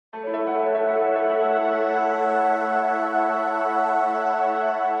Hi,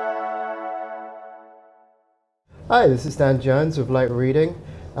 this is Dan Jones of Light Reading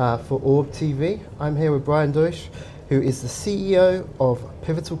for OrbTV. I'm here with Brian Deutsch, who is the CEO of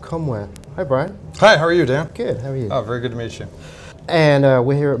Pivotal Commware. Hi, Brian. Hi, how are you, Dan? Good, how are you? Oh, very good to meet you. And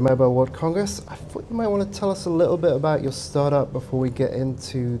we're here at Mobile World Congress. I thought you might want to tell us a little bit about your startup before we get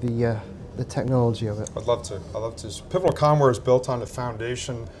into the technology of it. I'd love to. So Pivotal Commware is built on the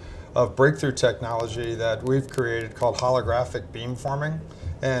foundation of breakthrough technology that we've created called Holographic Beam Forming.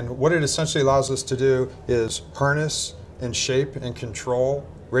 And what it essentially allows us to do is harness and shape and control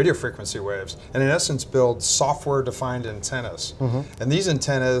radio frequency waves, and in essence build software-defined antennas. And these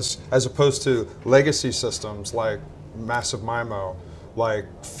antennas, as opposed to legacy systems like massive MIMO, like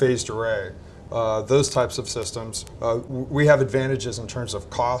phased array, those types of systems, we have advantages in terms of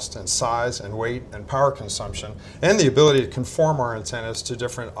cost and size and weight and power consumption, and the ability to conform our antennas to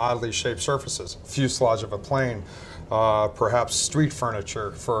different oddly shaped surfaces, fuselage of a plane, perhaps street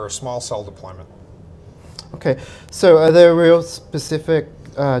furniture for a small cell deployment. Okay, so are there real specific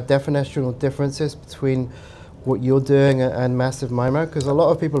definitional differences between what you're doing and massive MIMO? Because a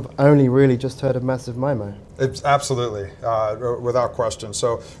lot of people have only really just heard of massive MIMO. It's absolutely, without question.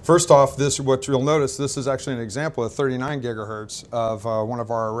 So first off, what you'll notice, this is actually an example of 39 gigahertz of one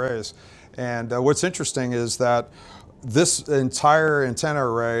of our arrays. And what's interesting is that this entire antenna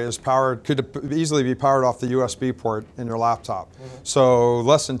array is could easily be powered off the USB port in your laptop. So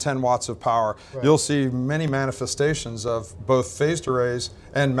less than 10 watts of power. Right. You'll see many manifestations of both phased arrays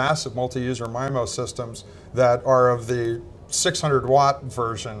and massive multi-user MIMO systems that are of the 600 watt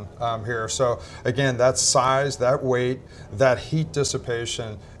version here. So again, that size, that weight, that heat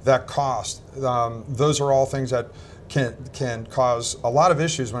dissipation, that cost, those are all things that can cause a lot of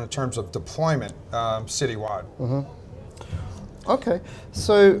issues in terms of deployment citywide. Okay,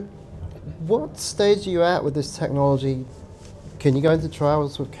 so what stage are you at with this technology? Can you go into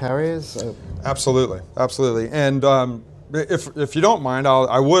trials with carriers? Absolutely, absolutely. And if you don't mind,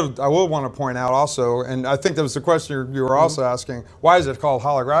 I would want to point out also, and I think that was the question you were also asking, why is it called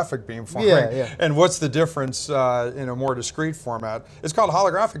holographic beam forming? Yeah. And what's the difference in a more discrete format? It's called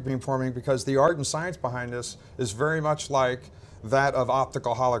holographic beam forming because the art and science behind this is very much like that of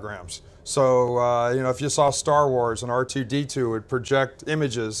optical holograms. So, if you saw Star Wars and R2-D2 would project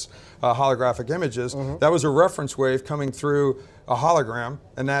images, holographic images, that was a reference wave coming through a hologram,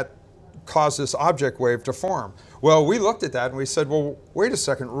 and that caused this object wave to form. Well, we looked at that and we said, well, wait a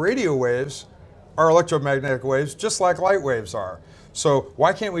second, radio waves are electromagnetic waves just like light waves are. So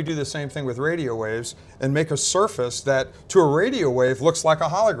why can't we do the same thing with radio waves and make a surface that to a radio wave looks like a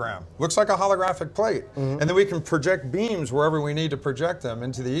hologram, looks like a holographic plate, and then we can project beams wherever we need to project them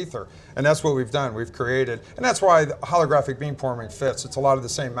into the ether. And that's what we've done, we've created. And that's why the holographic beam forming fits. It's a lot of the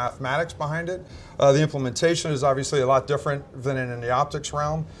same mathematics behind it. The implementation is obviously a lot different than in the optics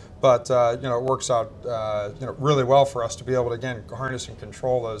realm, but it works out really well for us to be able to, again, harness and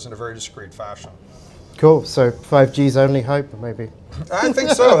control those in a very discrete fashion. Cool, so 5G's only hope, maybe? I think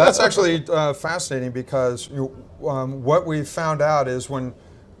so. That's actually fascinating because what we found out is when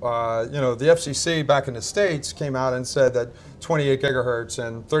the FCC back in the States came out and said that 28 gigahertz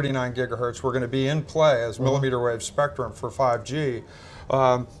and 39 gigahertz were going to be in play as millimeter wave spectrum for 5G.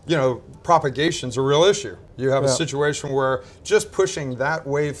 Propagation's a real issue. You have a situation where just pushing that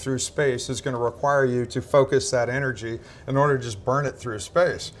wave through space is going to require you to focus that energy in order to just burn it through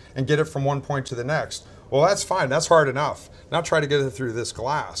space and get it from one point to the next. Well, that's fine. That's hard enough. Now try to get it through this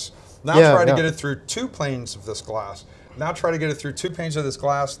glass. Now try to get it through two planes of this glass. Now try to get it through two panes of this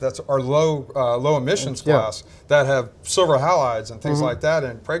glass that's our low emissions glass that have silver halides and things like that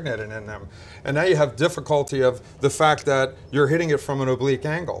impregnated in them. And now you have difficulty of the fact that you're hitting it from an oblique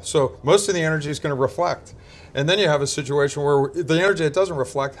angle. So most of the energy is going to reflect. And then you have a situation where the energy that doesn't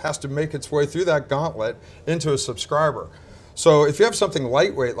reflect has to make its way through that gauntlet into a subscriber. So if you have something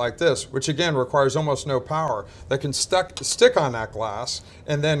lightweight like this, which again requires almost no power, that can stick on that glass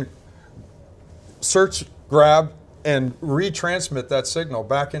and then search, grab, and retransmit that signal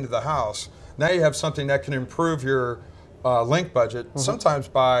back into the house, now you have something that can improve your link budget, sometimes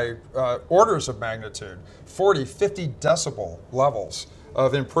by orders of magnitude, 40, 50 decibel levels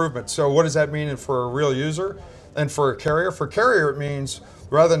of improvement. So what does that mean for a real user? And for a carrier? For carrier it means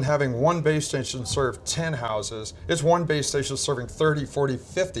rather than having one base station serve 10 houses, it's one base station serving 30, 40,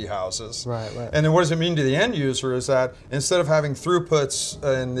 50 houses. Right. And then what does it mean to the end user is that instead of having throughputs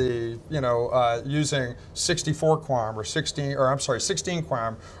in the, using 64 QAM or 16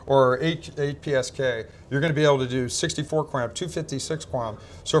 QAM or 8 PSK, you're going to be able to do 64 QAM, 256 QAM.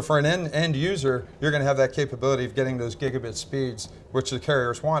 So for an end user, you're going to have that capability of getting those gigabit speeds which the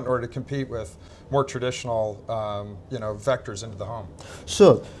carriers want in order to compete with more traditional vectors into the home.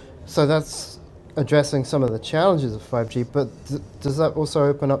 Sure. So that's addressing some of the challenges of 5G, but does that also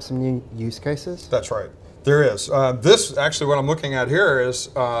open up some new use cases? That's right. There is. This, actually, what I'm looking at here is,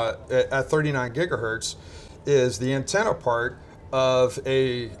 at 39 gigahertz, is the antenna part of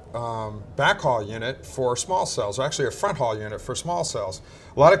a backhaul unit for small cells, or actually a front haul unit for small cells.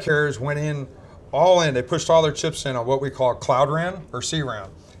 A lot of carriers went in, all in, they pushed all their chips in on what we call Cloud RAN or C-RAN,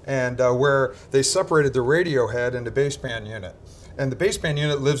 and where they separated the radio head and the baseband unit. And the baseband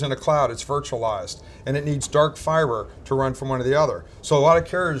unit lives in a cloud, it's virtualized, and it needs dark fiber to run from one to the other. So a lot of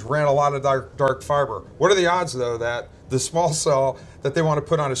carriers ran a lot of dark fiber. What are the odds, though, that the small cell that they want to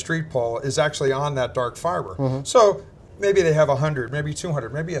put on a street pole is actually on that dark fiber? Mm-hmm. So maybe they have 100, maybe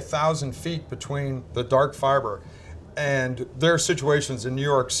 200, maybe 1,000 feet between the dark fiber. And there are situations in New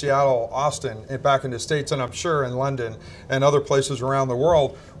York, Seattle, Austin, and back in the States, and I'm sure in London and other places around the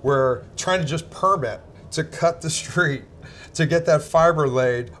world, where trying to just permit to cut the street to get that fiber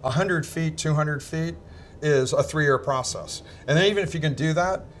laid 100 feet, 200 feet is a 3-year process. And then even if you can do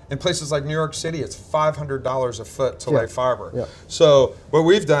that, in places like New York City, it's $500 a foot to lay fiber. Yeah. So what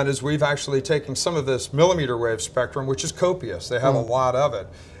we've done is we've actually taken some of this millimeter wave spectrum, which is copious. They have a lot of it.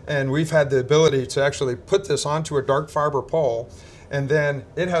 And we've had the ability to actually put this onto a dark fiber pole, and then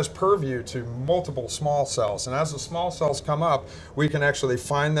it has purview to multiple small cells. And as the small cells come up, we can actually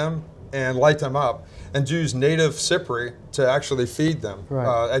find them and light them up, and use native CPRI to actually feed them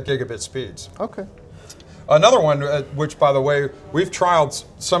at gigabit speeds. Okay. Another one, which by the way, we've trialed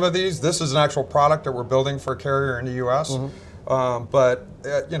some of these. This is an actual product that we're building for a carrier in the U.S. Mm-hmm. But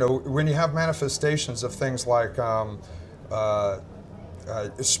when you have manifestations of things like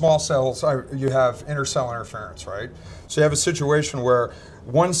small cells, you have intercell interference, right? So you have a situation where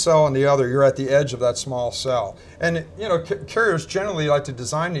one cell and the other, you're at the edge of that small cell. And carriers generally like to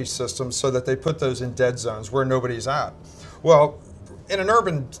design these systems so that they put those in dead zones where nobody's at. Well, in an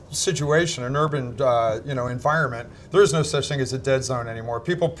urban situation, an urban environment, there is no such thing as a dead zone anymore.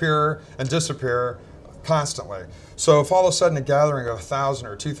 People appear and disappear constantly. So if all of a sudden a gathering of 1,000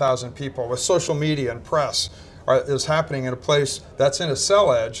 or 2,000 people with social media and press is happening in a place that's in a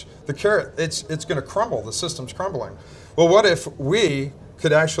cell edge, it's going to crumble. The system's crumbling. Well, what if we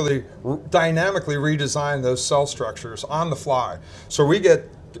could actually dynamically redesign those cell structures on the fly? So we get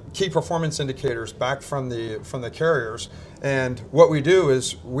key performance indicators back from the carriers, and what we do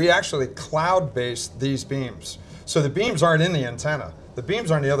is we actually cloud-base these beams. So the beams aren't in the antenna. The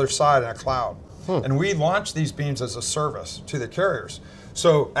beams are on the other side in a cloud. And we launch these beams as a service to the carriers.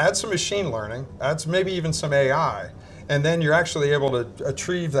 So add some machine learning, add maybe even some AI, and then you're actually able to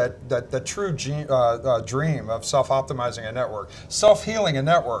achieve that true dream of self-optimizing a network, self-healing a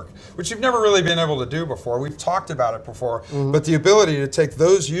network, which you've never really been able to do before. We've talked about it before, but the ability to take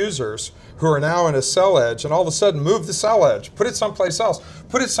those users who are now in a cell edge and all of a sudden move the cell edge, put it someplace else,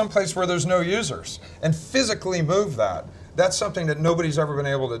 put it someplace where there's no users, and physically move that. That's something that nobody's ever been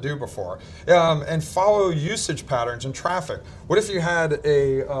able to do before. And follow usage patterns and traffic. What if you had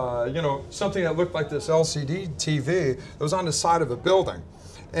a, something that looked like this LCD TV that was on the side of a building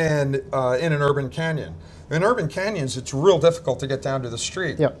and in an urban canyon? In urban canyons, it's real difficult to get down to the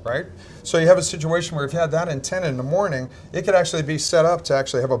street, right? So you have a situation where if you had that antenna in the morning, it could actually be set up to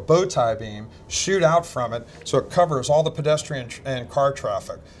actually have a bow tie beam shoot out from it so it covers all the pedestrian and car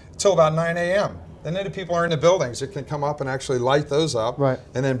traffic until about 9 a.m. And then the people are in the buildings, it can come up and actually light those up,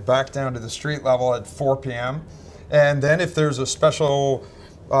 and then back down to the street level at 4 p.m. And then if there's a special,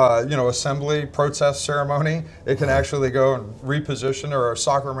 assembly protest ceremony, it can actually go and reposition, or a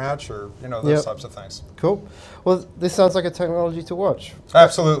soccer match, or those types of things. Cool. Well, this sounds like a technology to watch.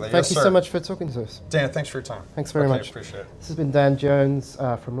 Absolutely. Thank you so much for talking to us. Dan, thanks for your time. Thanks very much. Appreciate it. This has been Dan Jones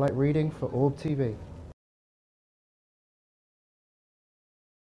from Light Reading for OrbTV.